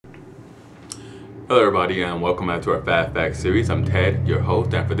Hello everybody and welcome back to our Fast Fact series. I'm Ted, your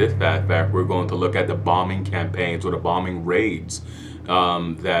host, and for this Fast Fact we're going to look at the bombing campaigns or the bombing raids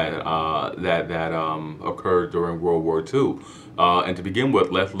that occurred during World War II. And to begin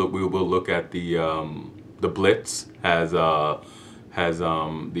with, we will look at the Blitz as the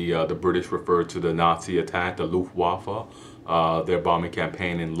British referred to the Nazi attack, the Luftwaffe. Their bombing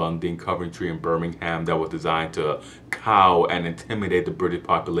campaign in London, Coventry, and Birmingham that was designed to cow and intimidate the British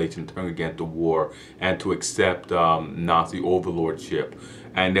population, turn against the war, and to accept Nazi overlordship.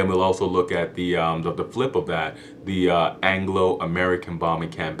 And then we'll also look at the flip of that, the Anglo-American bombing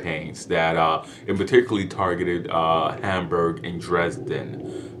campaigns that in particularly targeted Hamburg and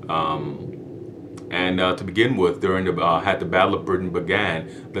Dresden. And to begin with, during had the Battle of Britain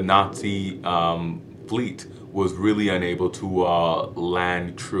began, the Nazi fleet was really unable to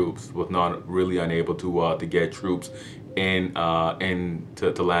land troops, was not really unable to get troops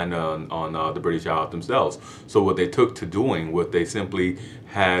to land on the British Isles themselves. So what they took to doing was they simply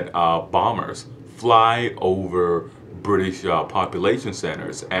had bombers fly over British population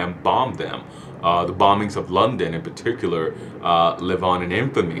centers and bomb them. The bombings of London in particular live on in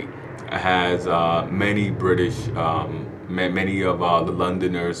infamy, has many British many of the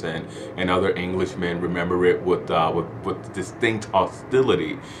Londoners and other Englishmen remember it with distinct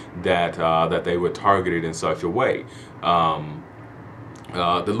hostility that they were targeted in such a way. The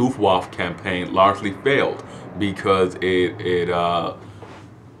Luftwaffe campaign largely failed because it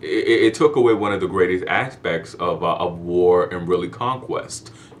took away one of the greatest aspects of war and really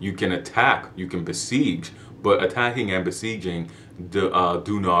conquest. You can attack, you can besiege, but attacking and besieging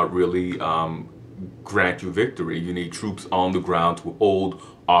do not really grant you victory. You need troops on the ground to hold,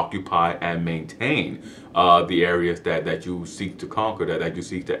 occupy, and maintain the areas that you seek to conquer, that you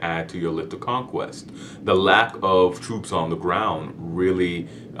seek to add to your list of conquest. The lack of troops on the ground really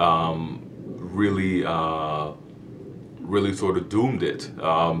sort of doomed it.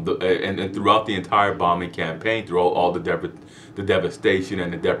 And throughout the entire bombing campaign, throughout all the devastation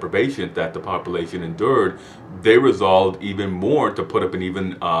and the deprivation that the population endured, they resolved even more to put up an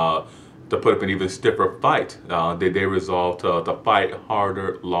even stiffer fight. They resolved to fight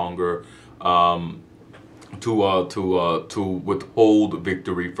harder, longer, to withhold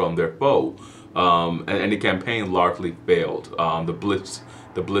victory from their foe. And the campaign largely failed. The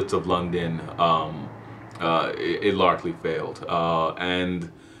Blitz of London, it largely failed.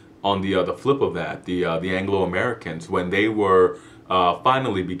 And on the flip of that, the Anglo-Americans, when they were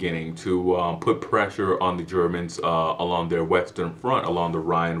finally beginning to put pressure on the Germans along their western front, along the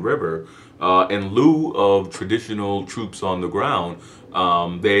Rhine River, in lieu of traditional troops on the ground,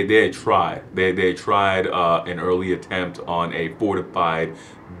 they had tried. They tried an early attempt on a fortified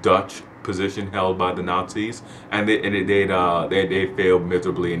Dutch position held by the Nazis, and they failed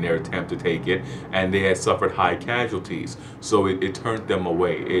miserably in their attempt to take it, and they had suffered high casualties. So it turned them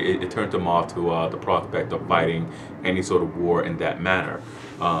away. It turned them off to the prospect of fighting any sort of war in that manner.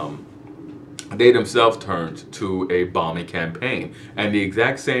 They themselves turned to a bombing campaign, and the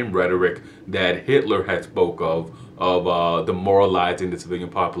exact same rhetoric that Hitler had spoke of demoralizing the civilian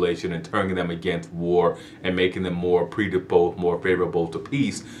population and turning them against war and making them more predisposed, more favorable to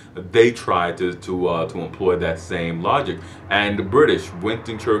peace. They tried to employ that same logic, and the British,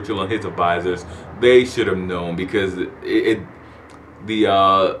 Winston Churchill and his advisors, they should have known, because the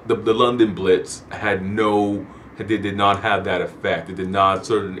London Blitz did not have that effect. It did not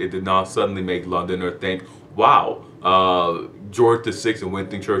suddenly make Londoners think, wow, George VI and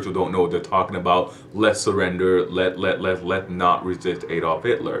Winston Churchill don't know what they're talking about. Let's surrender. Let not resist Adolf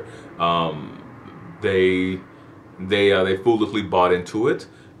Hitler. They foolishly bought into it,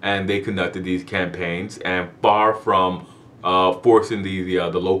 and they conducted these campaigns. And far from forcing the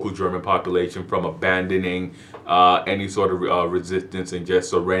local German population from abandoning any sort of resistance and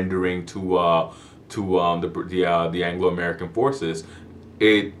just surrendering to the Anglo-American forces,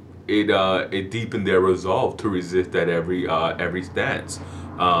 it deepened their resolve to resist at every stance.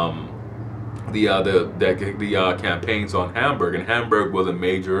 The campaigns on Hamburg, and Hamburg was a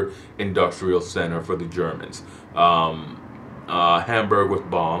major industrial center for the Germans. Hamburg was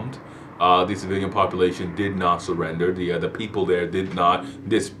bombed. The civilian population did not surrender. The people there did not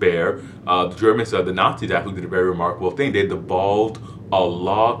despair. The Germans, the Nazis actually did a very remarkable thing. They devolved a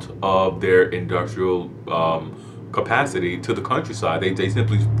lot of their industrial capacity to the countryside. They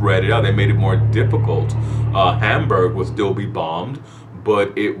simply spread it out. They made it more difficult. Hamburg would still be bombed,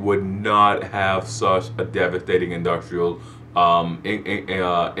 but it would not have such a devastating industrial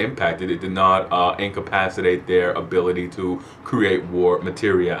impact. It did not incapacitate their ability to create war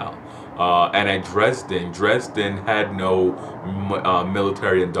material. And at Dresden, Dresden had no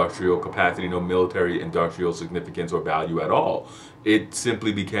military industrial capacity, no military industrial significance or value at all. It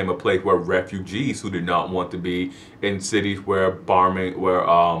simply became a place where refugees who did not want to be in cities where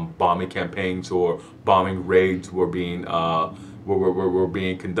bombing campaigns or bombing raids were being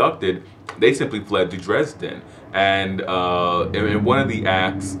conducted, they simply fled to Dresden. And one of the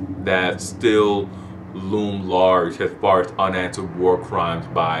acts that still loom large as far as unanswered war crimes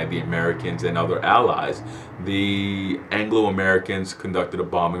by the Americans and other allies, the Anglo-Americans conducted a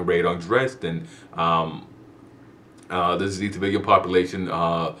bombing raid on Dresden. The civilian population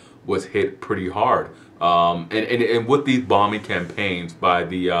was hit pretty hard. And with these bombing campaigns by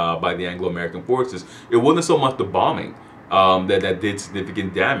the Anglo-American forces, it wasn't so much the bombing that did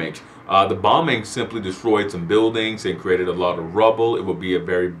significant damage. The bombing simply destroyed some buildings and created a lot of rubble. It would be a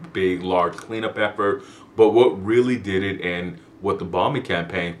very big, large cleanup effort. But what really did it, and with the bombing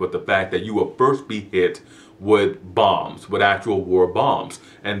campaign, was the fact that you will first be hit with bombs, with actual war bombs,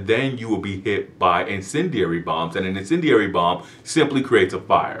 and then you will be hit by incendiary bombs, and an incendiary bomb simply creates a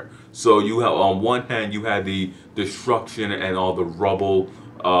fire. So you have, on one hand, you had the destruction and all the rubble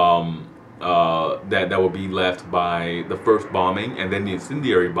that would be left by the first bombing, and then the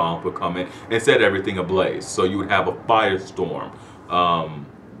incendiary bomb would come in and set everything ablaze. So you would have a firestorm.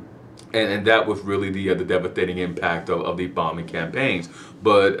 And that was really the devastating impact of the bombing campaigns.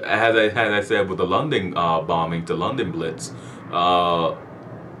 But as I said, with the London bombing, the London Blitz,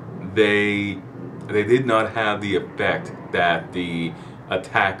 they did not have the effect that the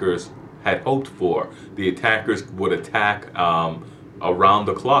attackers had hoped for. The attackers would attack around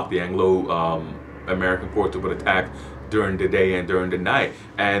the clock. The Anglo-American forces would attack during the day and during the night,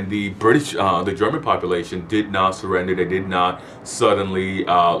 and the German population did not surrender. They did not suddenly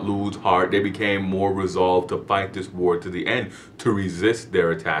lose heart. They became more resolved to fight this war to the end, to resist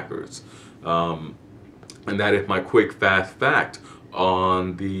their attackers. And that is my quick, fast fact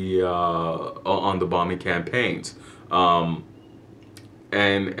on the bombing campaigns. And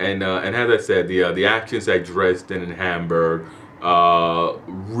as I said, the actions at Dresden and Hamburg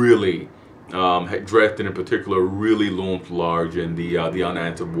really. Dresden in particular really looms large in the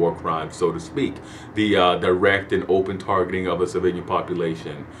unanswered war crimes, so to speak. The direct and open targeting of a civilian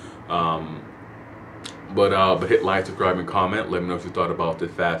population. But hit like, subscribe, and comment. Let me know what you thought about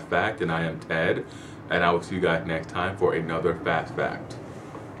this fast fact. And I am Ted, and I will see you guys next time for another fast fact.